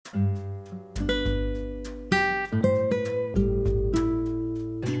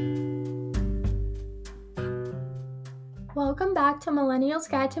Welcome back to Millennials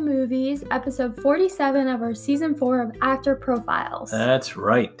Guide to Movies, episode 47 of our season 4 of Actor Profiles. That's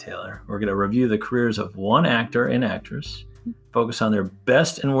right, Taylor. We're going to review the careers of one actor and actress, focus on their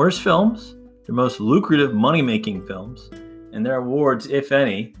best and worst films, their most lucrative money-making films, and their awards, if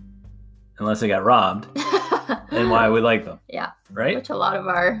any, unless they got robbed, and why we like them. Yeah. Right? Which a lot of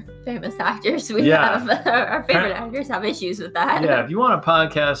our famous actors have, our favorite actors have issues with that. Yeah, if you want a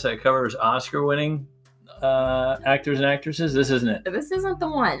podcast that covers Oscar-winning actors and actresses, this isn't it. This isn't the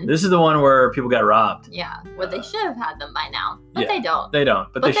one. This is the one where people got robbed. Yeah, well, they should have had them by now, but they don't. They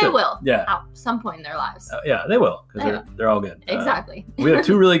don't, but they should. Will. Yeah, at some point in their lives. Yeah, they will, because they're all good. Exactly. We have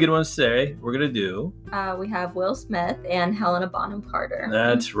two really good ones today. We're gonna do. We have Will Smith and Helena Bonham Carter.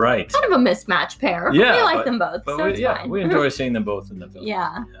 That's right. Kind of a mismatched pair. Yeah, we like them both, so it's fine. We enjoy seeing them both in the film.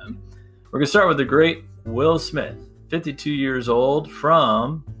 Yeah. We're gonna start with the great Will Smith, 52 years old,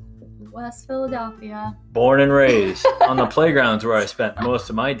 from West Philadelphia. Born and raised on the playgrounds where I spent most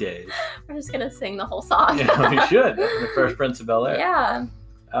of my days. We're just going to sing the whole song. Yeah, we should. The Fresh Prince of Bel-Air. Yeah.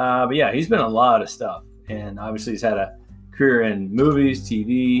 But yeah, he's been in a lot of stuff. And obviously he's had a career in movies,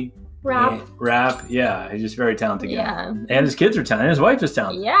 TV. Rap. Yeah, he's just very talented guy. Yeah. And his kids are talented. His wife is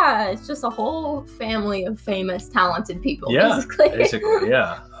talented. Yeah, it's just a whole family of famous, talented people, yeah, basically.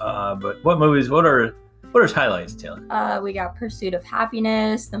 Yeah. But what movies, what are his highlights, Taylor? We got Pursuit of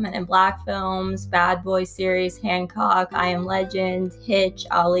Happiness, the Men in Black films, Bad Boys series, Hancock, I Am Legend, Hitch,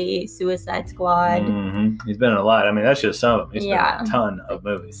 Ali, Suicide Squad. Mm-hmm. He's been in a lot. I mean, that's just some of them. He's been in a ton of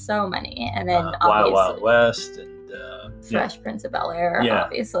movies. So many. And then Wild Wild West and Fresh Prince of Bel-Air,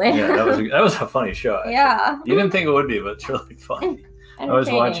 obviously. Yeah, that was a funny show, actually. Yeah. You didn't think it would be, but it's really funny. I always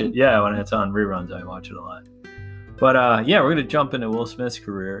watch it. Yeah, when it's on reruns, I watch it a lot. But yeah, we're going to jump into Will Smith's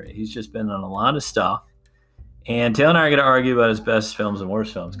career. He's just been on a lot of stuff. And Taylor and I are going to argue about his best films and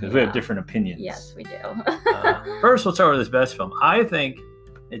worst films because we have different opinions. Yes, we do. First, we'll start with his best film. I think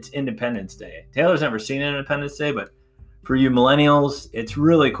it's Independence Day. Taylor's never seen Independence Day, but for you millennials, it's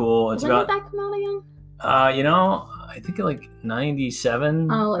really cool. It's when did that come out again? I think like 97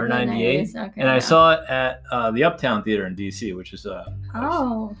 or 98. Okay, and I saw it at the Uptown Theater in D.C., which is a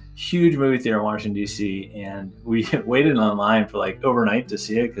huge movie theater in Washington, D.C. And we waited online for like overnight to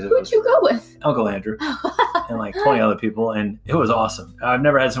see it. Who'd you go with? Uncle Andrew and like 20 other people. And it was awesome. I've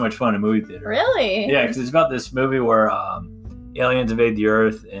never had so much fun in a movie theater. Really? Yeah, because it's about this movie where aliens invade the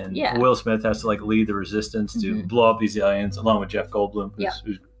Earth and Will Smith has to like lead the resistance to blow up these aliens along with Jeff Goldblum.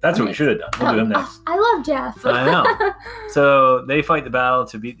 That's what we should have done. We'll do him next. I love Jeff. I know. So they fight the battle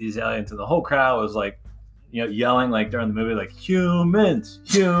to beat these aliens, and the whole crowd was like, yelling like during the movie, like humans,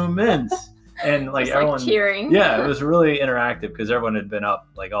 and like everyone cheering. Yeah, it was really interactive because everyone had been up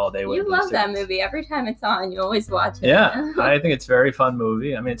like all day. You love that movie. Every time it's on, you always watch it. Yeah, I think it's a very fun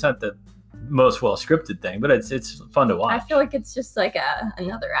movie. I mean, it's not the most well scripted thing, but it's fun to watch. I feel like it's just like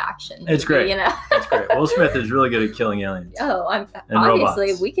another action movie, it's great. It's great. Will Smith is really good at killing aliens. Oh, obviously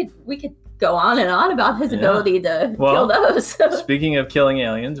robots. we could go on and on about his ability to kill those. Speaking of killing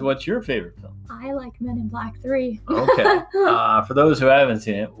aliens, what's your favorite film? I like Men in Black 3. Okay. For those who haven't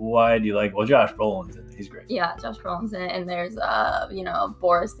seen it, why do you like? Well, Josh Brolin's in it. He's great. Yeah, Josh Brolin's in it, and there's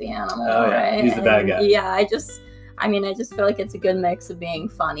Boris the animal. Oh yeah, right? He's the bad guy. Yeah, I just feel like it's a good mix of being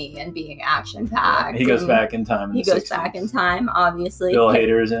funny and being action-packed. He goes back in time. He goes back in time, obviously. Bill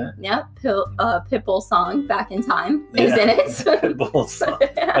Hader's in it. Yep. Pitbull song, Back in Time, is in it. Pitbull song.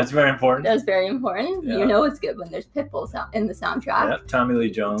 That's very important. That's very important. Yeah. You know it's good when there's Pitbull in the soundtrack. Yep. Tommy Lee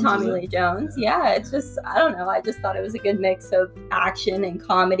Jones. Yeah, it's just, I don't know. I just thought it was a good mix of action and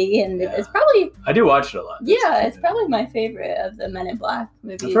comedy, and it's probably... I do watch it a lot. Yeah, it's probably my favorite of the Men in Black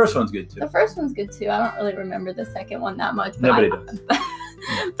movies. The first one's good, too. The first one's good, too. I don't really remember the second one that much. But Nobody does.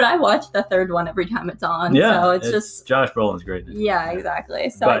 But I watch the third one every time it's on. Yeah, so it's just Josh Brolin's great. Yeah, exactly.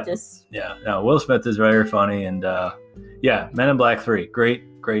 So Will Smith is very funny, and Men in Black 3,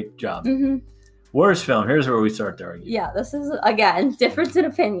 great job. Mm-hmm. Worst film. Here's where we start to argue. Yeah, this is again difference in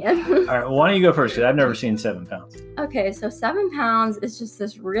opinion. All right, why don't you go first? Because I've never seen 7 Pounds. Okay, so 7 Pounds is just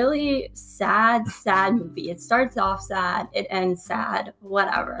this really sad movie. It starts off sad, it ends sad.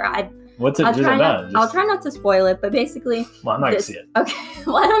 Whatever. What's it about? I'll try not to spoil it, but basically... Well, I'm not going to see it. Okay.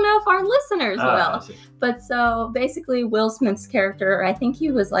 Well, I don't know if our listeners will. But so, basically, Will Smith's character, I think he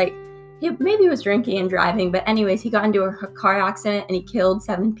was like... Maybe he was drinking and driving, but anyways, he got into a car accident and he killed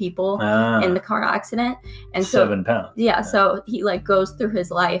 7 people in the car accident. And so 7 pounds. Yeah, so he like goes through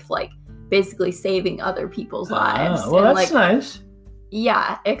his life like basically saving other people's lives. Well, and, that's nice.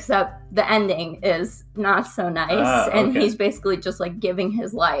 Yeah, except the ending is not so nice. And he's basically just like giving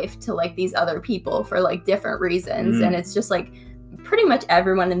his life to like these other people for like different reasons. And it's just like pretty much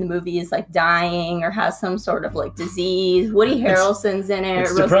everyone in the movie is like dying or has some sort of like disease. Woody Harrelson's in it.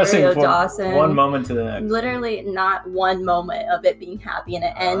 It's depressing Rosario from Dawson. one moment to the next. Literally not one moment of it being happy, and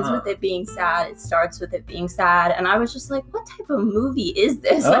it ends with it being sad. It starts with it being sad, and I was just like, what type of movie is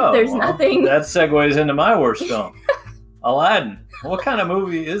this? Like, there's nothing. That segues into my worst film, Aladdin. What kind of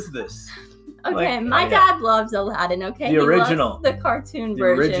movie is this? Okay, my dad loves Aladdin, okay? The original. He loves the cartoon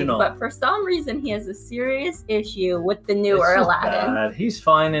version. But for some reason, he has a serious issue with the newer Aladdin. Bad. He's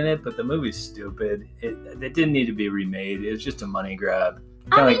fine in it, but the movie's stupid. It didn't need to be remade. It was just a money grab.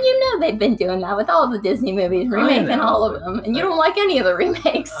 I mean, you know they've been doing that with all the Disney movies, remaking all of them. And you don't like any of the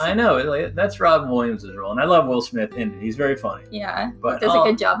remakes. I know. That's Robin Williams' role. And I love Will Smith in it. He's very funny. Yeah, but he does a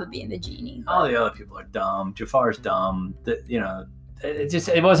good job of being the genie. All the other people are dumb. Jafar's dumb.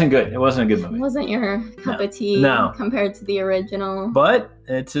 It wasn't good. It wasn't a good movie. It wasn't your cup of tea compared to the original. But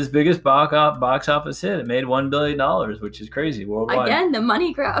it's his biggest box office hit. It made $1 billion, which is crazy worldwide. Again, the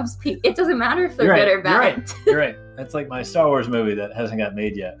money grabs people. It doesn't matter if they're good or bad. You're right. That's like my Star Wars movie that hasn't got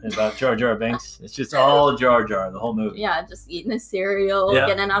made yet about Jar Jar Binks. It's just all Jar Jar, the whole movie. Yeah, just eating his cereal,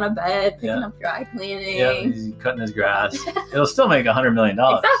 getting out of bed, picking up dry cleaning. Yeah, he's cutting his grass. It'll still make $100 million.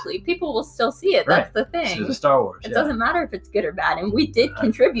 Exactly. People will still see it. That's the thing. This is Star Wars. It doesn't matter if it's good or bad. And we did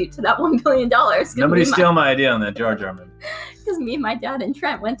contribute to that $1 billion. Nobody steal my idea on that Jar Jar movie. Because me, my dad, and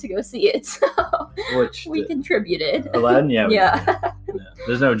Trent went to go see it. So we contributed. Aladdin? Yeah.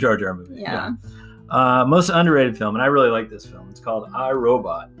 There's no Jar Jar movie. Yeah. Most underrated film, and I really like this film. It's called I,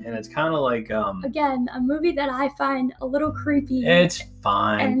 Robot, and it's kind of like again, a movie that I find a little creepy. It's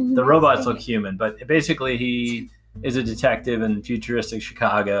fine. The robots look human, but basically he is a detective in futuristic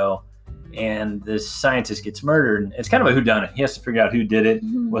Chicago, and this scientist gets murdered. And it's kind of a whodunit. He has to figure out who did it.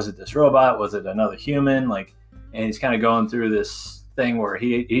 Mm-hmm. Was it this robot? Was it another human? And he's kind of going through this thing where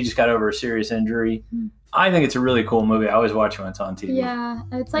he just got over a serious injury. Mm-hmm. I think it's a really cool movie. I always watch it when it's on TV. Yeah,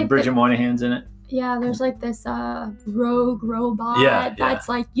 it's like Bridget Moynihan's in it. Yeah, there's like this rogue robot that's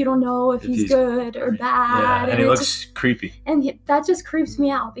like, you don't know if he's good or bad. Yeah, and he looks creepy. And that just creeps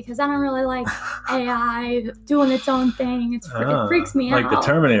me out because I don't really like AI doing its own thing. It freaks me out. Like the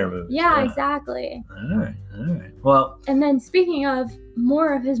Terminator movie. Yeah, exactly. All right. Well. And then speaking of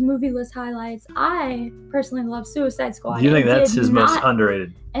more of his movie list highlights, I personally love Suicide Squad. Do you think that's his most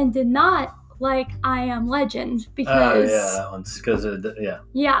underrated? And did not like I Am Legend because that one's because of yeah.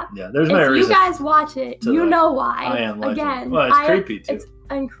 There's no reason. If you guys watch it, you know why. I Am Legend. Again, well, it's creepy too. It's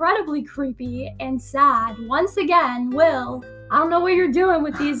incredibly creepy and sad. Once again, Will, I don't know what you're doing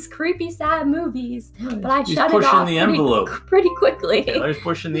with these creepy, sad movies, but I shut it off pretty quickly. Yeah, he's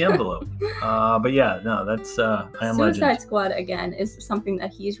pushing the envelope. But yeah, no, that's I Am Legend. Suicide Squad again is something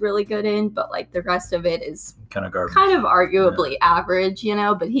that he's really good in, but like the rest of it is kind of garbage, kind of arguably average,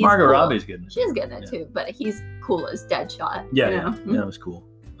 But he's Margot cool. Robbie's good in it. She's good in it too, but he's cool as Deadshot. Yeah, it was cool.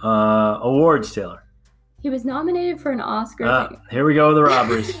 Awards, Taylor. He was nominated for an Oscar. Here we go with the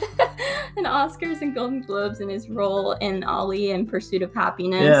robberies. An Oscars and Golden Globes in his role in Ali and Pursuit of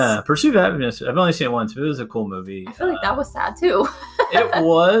Happiness. Yeah, Pursuit of Happiness. I've only seen it once, but it was a cool movie. I feel like that was sad too. It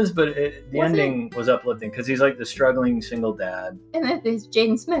was, but the ending was uplifting because he's like the struggling single dad. And then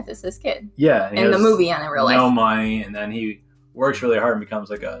Jaden Smith is his kid. Yeah. In the movie and in real life. No money, and then he works really hard and becomes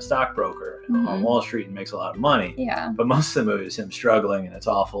like a stockbroker on Wall Street and makes a lot of money. Yeah. But most of the movie is him struggling, and it's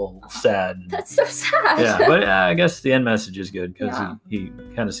awful, sad. That's so sad. Yeah, but I guess the end message is good because he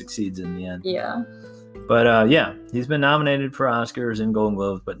kind of succeeds in the end. Yeah. But he's been nominated for Oscars and Golden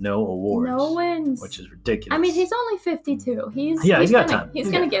Globes, but no awards. No wins. Which is ridiculous. I mean, he's only 52. He's got time. He's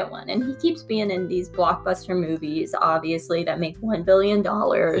going to get one. And he keeps being in these blockbuster movies, obviously, that make $1 billion.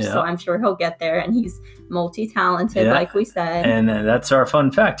 Yeah. So I'm sure he'll get there. And he's multi-talented, like we said. And that's our fun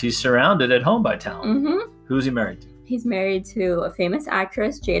fact. He's surrounded at home by talent. Mm-hmm. Who's he married to? He's married to a famous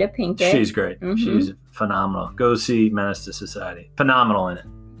actress, Jada Pinkett. She's great. Mm-hmm. She's phenomenal. Go see Menace to Society. Phenomenal in it.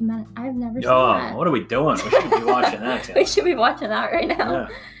 I've never seen that. What are we doing? We should be watching that. We should be watching that right now. Yeah.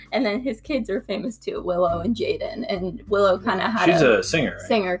 And then his kids are famous too, Willow and Jaden. And Willow kind of had a singer, right?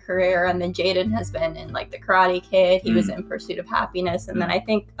 Singer career, and then Jaden has been in like The Karate Kid. He was in Pursuit of Happiness, and then I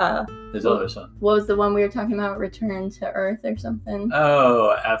think his other son. What was the one we were talking about? Return to Earth or something?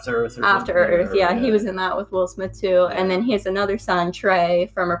 Oh, After Earth. After Earth, yeah, he was in that with Will Smith too. Yeah. And then he has another son,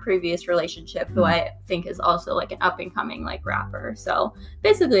 Trey, from a previous relationship, who I think is also like an up and coming like rapper. So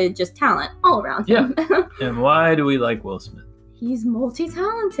basically, just talent all around him. Yeah. And why do we like Will Smith? He's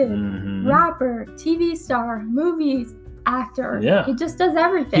multi-talented, rapper, TV star, movies, actor. Yeah. He just does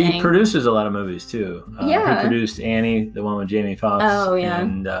everything. He produces a lot of movies too. Yeah. He produced Annie, the one with Jamie Foxx. Oh, yeah.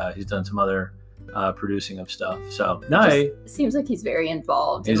 And he's done some other producing of stuff. So no, seems like he's very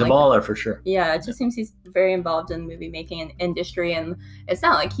involved. He's a baller for sure. Yeah, it just seems he's very involved in the movie making industry, and it's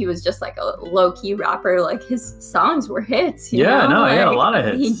not like he was just like a low key rapper. Like his songs were hits. You know? No, he had a lot of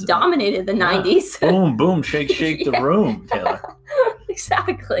hits. He dominated the 90s. Boom, boom, shake, shake the room, Taylor.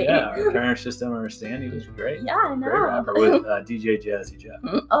 Exactly. Yeah, our parents just don't understand. He was great. Yeah, I know. Great rapper with DJ Jazzy Jeff.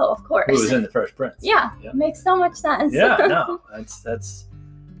 Oh, of course. Who was in The Fresh Prince. Yeah, makes so much sense. Yeah, no, that's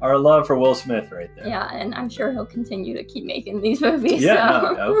our love for Will Smith right there. Yeah, and I'm sure he'll continue to keep making these movies. Yeah,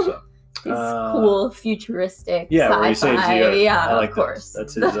 no, I hope so. These cool, futuristic sci-fi. Where he saves the Earth. Yeah, I like of course.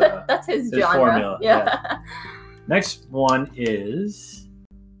 That's his, that's his genre. Formula. Yeah. Next one is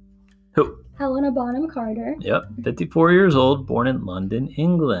who? Helena Bonham Carter. Yep, 54 years old, born in London,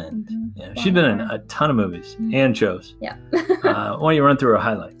 England. Mm-hmm. Yeah, she's been in a ton of movies and shows. Yeah. Why don't you run through her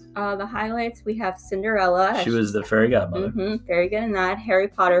highlights? The highlights, we have Cinderella. She was the fairy godmother. Mm-hmm, very good in that. Harry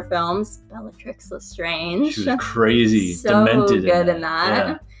Potter films. Bellatrix Lestrange. She was crazy, so demented good in that.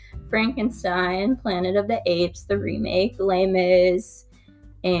 Yeah. Frankenstein, Planet of the Apes, the remake, Les Mis,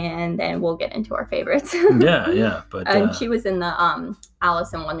 and then we'll get into our favorites. yeah. But and she was in the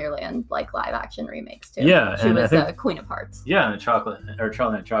Alice in Wonderland live action remakes too. Yeah, she was the Queen of Hearts. Yeah, and Charlie and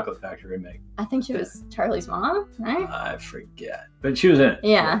the Chocolate Factory remake. I think she was Charlie's mom, right? I forget, but she was in it.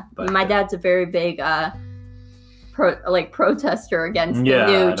 Yeah, but my dad's a very big protester against the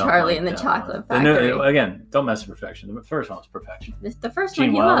new Charlie and the Chocolate Factory. Again, don't mess with perfection. The first one was perfection. The first Gene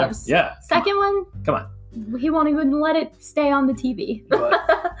one he Wilder. loves. Yeah. Second one, come on. He won't even let it stay on the TV.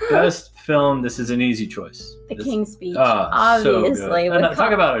 Best film. This is an easy choice. The King's Speech. Obviously. So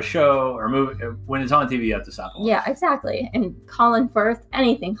talk about a show or movie. When it's on TV, you have to stop. Yeah, exactly. And Colin Firth,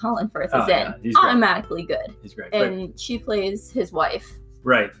 anything Colin Firth is in, automatically good. He's great. And she plays his wife.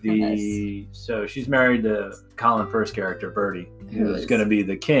 Right. So she's married to Colin Firth's character, Bertie, who's going to be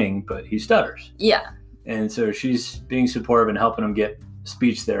the king, but he stutters. Yeah. And so she's being supportive and helping him get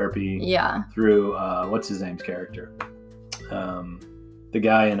speech therapy. Yeah. Through what's his name's character, the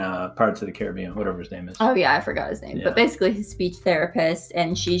guy in Pirates of the Caribbean, whatever his name is. Oh yeah, I forgot his name. Yeah. But basically, his speech therapist,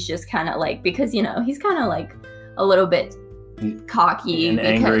 and she's just kind of like, because he's kind of like a little bit cocky and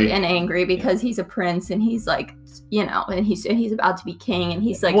angry because he's a prince and he's like, and he's about to be king and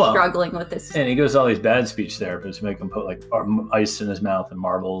he's like struggling with this. And he goes to all these bad speech therapists, make him put like ice in his mouth and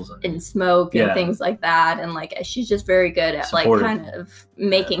marbles and smoke and things like that. And like, she's just very good at supportive, like kind of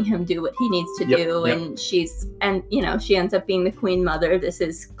making him do what he needs to do. And she ends up being the Queen Mother. This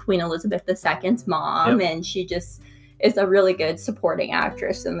is Queen Elizabeth II's mom. And she just is a really good supporting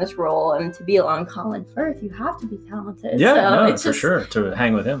actress in this role, and to be along Colin Firth, you have to be talented. Yeah, so for sure, to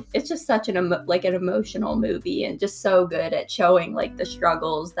hang with him. It's just such an emotional movie, and just so good at showing like the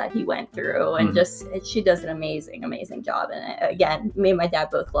struggles that he went through, and she does an amazing job in it. Again, me and my dad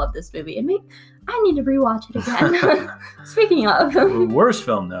both love this movie, and I need to rewatch it again. Speaking of, the worst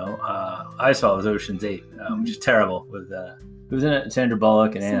film though, I saw was Ocean's 8, which is terrible with. Who's in it? Sandra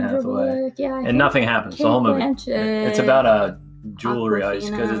Bullock and Anne Hathaway. And nothing happens. The whole movie. It's about a jewelry Aquafina. ice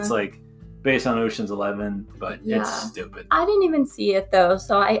because it's like based on Ocean's 11, but it's stupid. I didn't even see it though,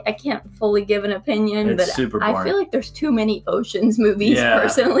 so I can't fully give an opinion. It's but super boring. I feel like there's too many Ocean's movies,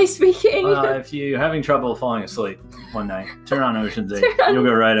 personally speaking. Well, if you're having trouble falling asleep one night, turn on Ocean's 8. You'll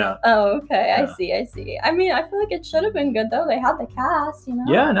go right out. Oh, okay. Yeah. I see. I mean, I feel like it should have been good though. They had the cast,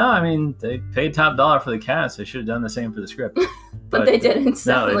 Yeah, no, I mean, they paid top dollar for the cast. They should have done the same for the script. but they didn't.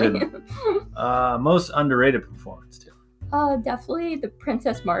 No, they didn't. Most underrated performance too. Definitely the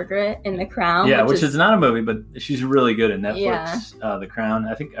Princess Margaret in The Crown. Yeah, which is not a movie, but she's really good in Netflix. Yeah. The Crown.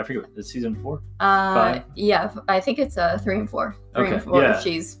 I forget. It's season 4. 5? Yeah, I think it's 3 and 4. 3 and 4. Yeah.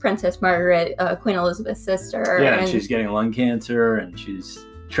 She's Princess Margaret, Queen Elizabeth's sister. Yeah, and she's getting lung cancer, and she's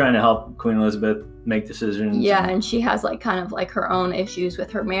trying to help Queen Elizabeth make decisions. Yeah, and she has like kind of like her own issues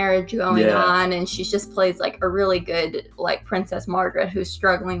with her marriage going on, and she just plays like a really good like Princess Margaret who's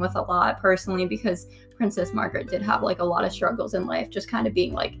struggling with a lot personally, because Princess Margaret did have like a lot of struggles in life, just kind of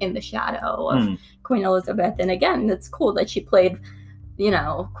being like in the shadow of Queen Elizabeth. And again, it's cool that she played,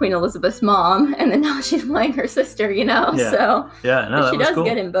 Queen Elizabeth's mom, and then now she's playing her sister, so she does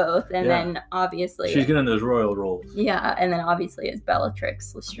get in both. And then obviously she's good in those royal roles. Yeah, and then obviously it's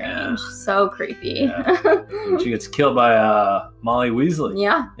Bellatrix Lestrange. So creepy. And she gets killed by Molly Weasley.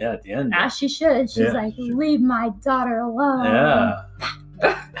 Yeah, at the end. As she should. She's like, leave my daughter alone. Yeah.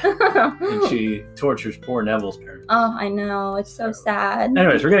 And she tortures poor Neville's parents. Oh, I know. It's so sad.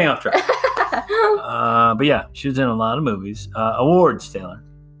 Anyways, we're getting off track. But yeah, she was in a lot of movies. Awards, Taylor.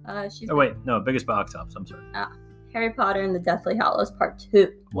 Biggest box office. I'm sorry. Harry Potter and the Deathly Hallows Part 2.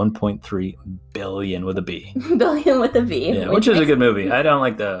 1.3 billion with a B. Billion with a B. Yeah, which is a good movie. I don't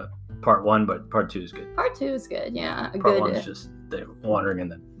like the part 1, but part 2 is good. Part 2 is good, yeah. Part 1 is just they're wandering in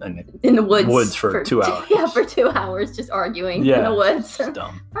the woods for 2 hours. Yeah, for 2 hours just arguing in the woods. It's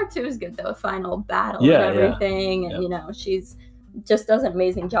dumb. Part 2 is good though, final battle and everything, and you know, she's just does an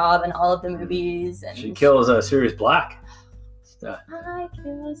amazing job in all of the movies. And she kills Sirius Black. I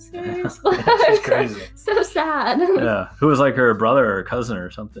kill Sirius Black. She's crazy. So sad. Yeah, who was like her brother or cousin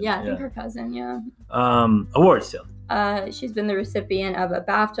or something. Yeah, I think her cousin. Yeah. Awards still. She's been the recipient of a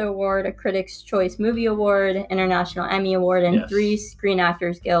BAFTA Award, a Critics' Choice Movie Award, International Emmy Award, and 3 Screen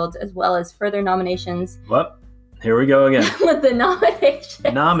Actors Guilds, as well as further nominations. Well, here we go again. With the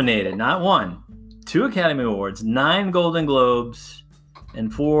nomination. Nominated, not 1, 2 Academy Awards, 9 Golden Globes,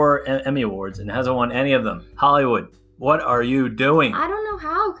 and 4 Emmy Awards, and hasn't won any of them. Hollywood, what are you doing? I don't know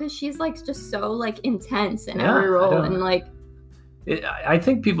how, because she's like just so like intense in every role, and like. I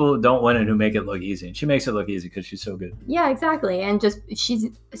think people don't win it who make it look easy, and she makes it look easy because she's so good. Yeah, exactly, and just she's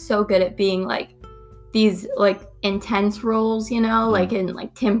so good at being like these like intense roles, you know, like in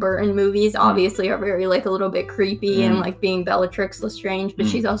like Tim Burton movies, obviously are very like a little bit creepy and like being Bellatrix Lestrange, but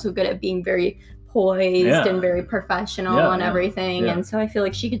she's also good at being very poised and very professional and everything, and so I feel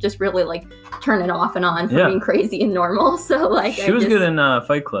like she could just really like turn it off and on for being crazy and normal. So like she was good in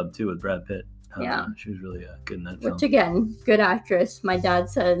Fight Club too with Brad Pitt. She was really good in that film. Which again, good actress. My dad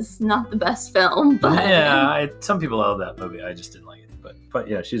says not the best film, but some people love that movie. I just didn't like it, but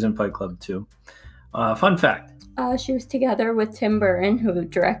yeah, she's in Fight Club too. Fun fact. She was together with Tim Burton, who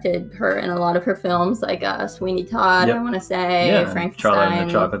directed her in a lot of her films, like Sweeney Todd, I want to say, Frankenstein. Charlie and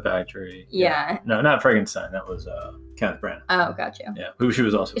the Chocolate Factory. Yeah. No, not Frankenstein. That was Kenneth Branagh. Oh, gotcha. Yeah, who she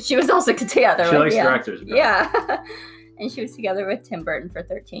was also together with. She likes directors. Yeah. And she was together with Tim Burton for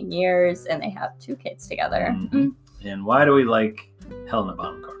 13 years, and they have 2 kids together. And why do we like Helena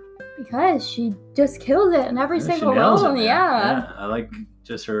Bonham Carter? Because she just kills it in every single role. Yeah, I like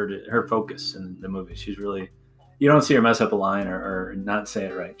just her focus in the movie. She's really, you don't see her mess up a line or not say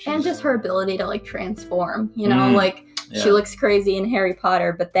it right. And just her ability to like transform, you know, like she looks crazy in Harry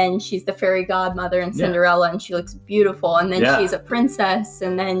Potter, but then she's the fairy godmother in Cinderella, and she looks beautiful, and then she's a princess,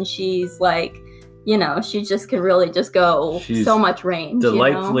 and then she's like, you know, she just can really just go so much range.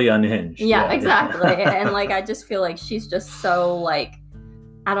 Delightfully unhinged. Yeah, exactly. And like, I just feel like she's just so like,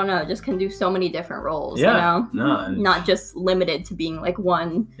 I don't know, just can do so many different roles, you know? Not just limited to being like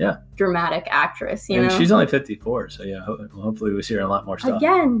one dramatic actress, you know? And she's only 54, so hopefully we see her in a lot more stuff.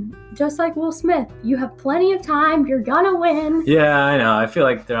 Again, just like Will Smith, you have plenty of time, you're gonna win. Yeah, I know. I feel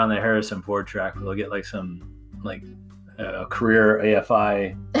like they're on the Harrison Ford track where they'll get like some like career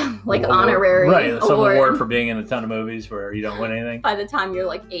AFI like honorary some award for being in a ton of movies where you don't win anything by the time you're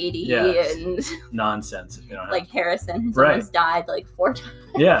like 80 and nonsense if you don't like Harrison has almost died like 4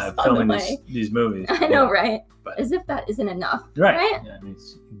 times filming these movies. I know, right? But as if that isn't enough, right? Yeah, I mean,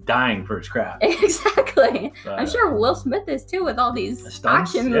 he's dying for his craft. Exactly. But, I'm sure Will Smith is too, with all these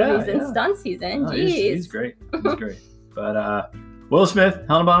stunts, action movies and stunts he's in. Jeez. He's great. He's great. But Will Smith,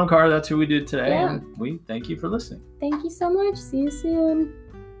 Helena Bonham Carter, that's who we did today. And we thank you for listening. Thank you so much. See you soon.